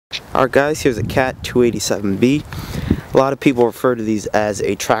Alright guys, here's a Cat 287B. A lot of people refer to these as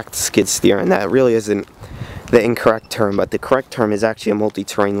a tracked skid steer, and that really isn't the incorrect term, but the correct term is actually a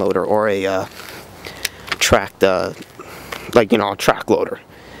multi-terrain loader, or a tracked, a track loader,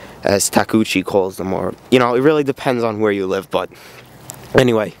 as Takuchi calls them, or, it really depends on where you live, but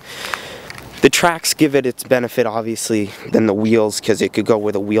anyway. The tracks give it its benefit, obviously, than the wheels, because it could go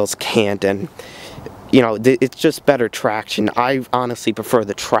where the wheels can't, and it's just better traction. I honestly prefer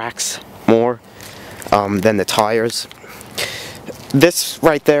the tracks more than the tires. This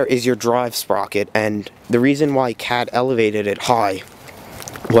right there is your drive sprocket, and the reason why Cat elevated it high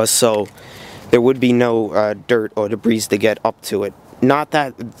was so there would be no dirt or debris to get up to it. Not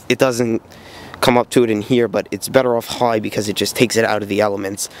that it doesn't come up to it in here, but it's better off high because it just takes it out of the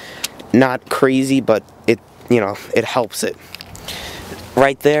elements. Not crazy, but it helps it.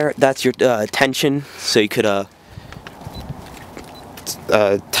 Right there, that's your tension, so you could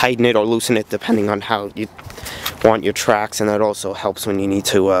tighten it or loosen it depending on how you want your tracks, and that also helps when you need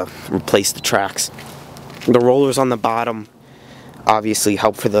to replace the tracks. The rollers on the bottom obviously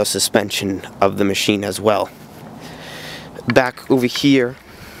help for the suspension of the machine as well. Back over here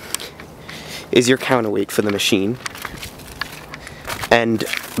is your counterweight for the machine, and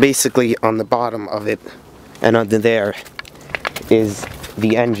basically on the bottom of it and under there is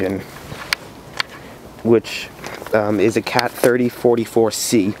the engine, which is a Cat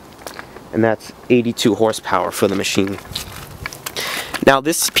 3044C, and that's 82 horsepower for the machine. Now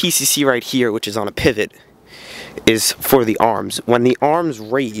this PCC right here, which is on a pivot, is for the arms. When the arms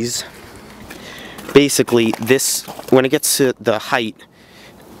raise, basically this, when it gets to the height,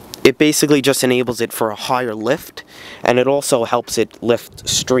 it basically just enables it for a higher lift, and it also helps it lift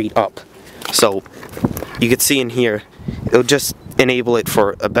straight up. So you can see in here, it'll just enable it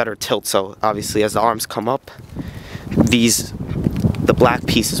for a better tilt. So obviously as the arms come up, the black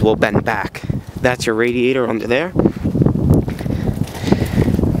pieces will bend back. That's your radiator under there.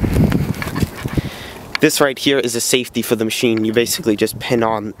 This right here is a safety for the machine. You basically just pin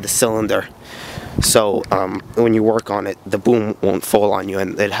on the cylinder, so when you work on it, the boom won't fall on you,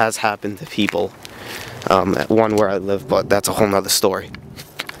 and it has happened to people at one where I live, but that's a whole nother story.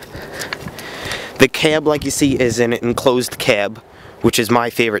 The cab, like you see, is an enclosed cab, which is my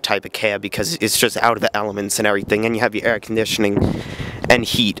favorite type of cab because it's just out of the elements and everything, and you have your air conditioning and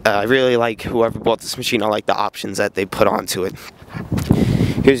heat. I really like, whoever bought this machine, I like the options that they put onto it.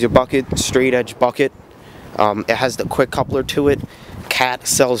 Here's your bucket, straight edge bucket. It has the quick coupler to it. Cat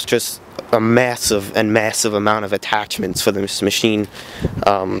sells just a massive amount of attachments for this machine.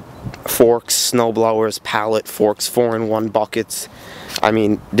 Forks, snow blowers, pallet forks, 4-in-1 buckets. I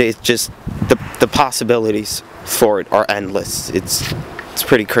mean, it's just the possibilities for it are endless. It's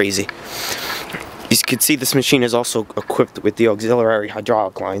pretty crazy. You can see this machine is also equipped with the auxiliary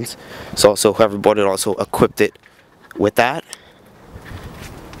hydraulic lines. So also whoever bought it also equipped it with that.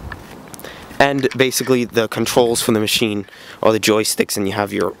 And basically the controls for the machine are the joysticks, and you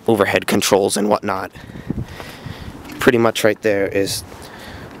have your overhead controls and whatnot. Pretty much right there is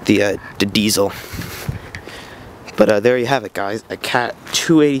the diesel. But there you have it, guys, a Cat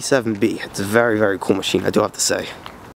 287B. It's a very, very cool machine, I do have to say.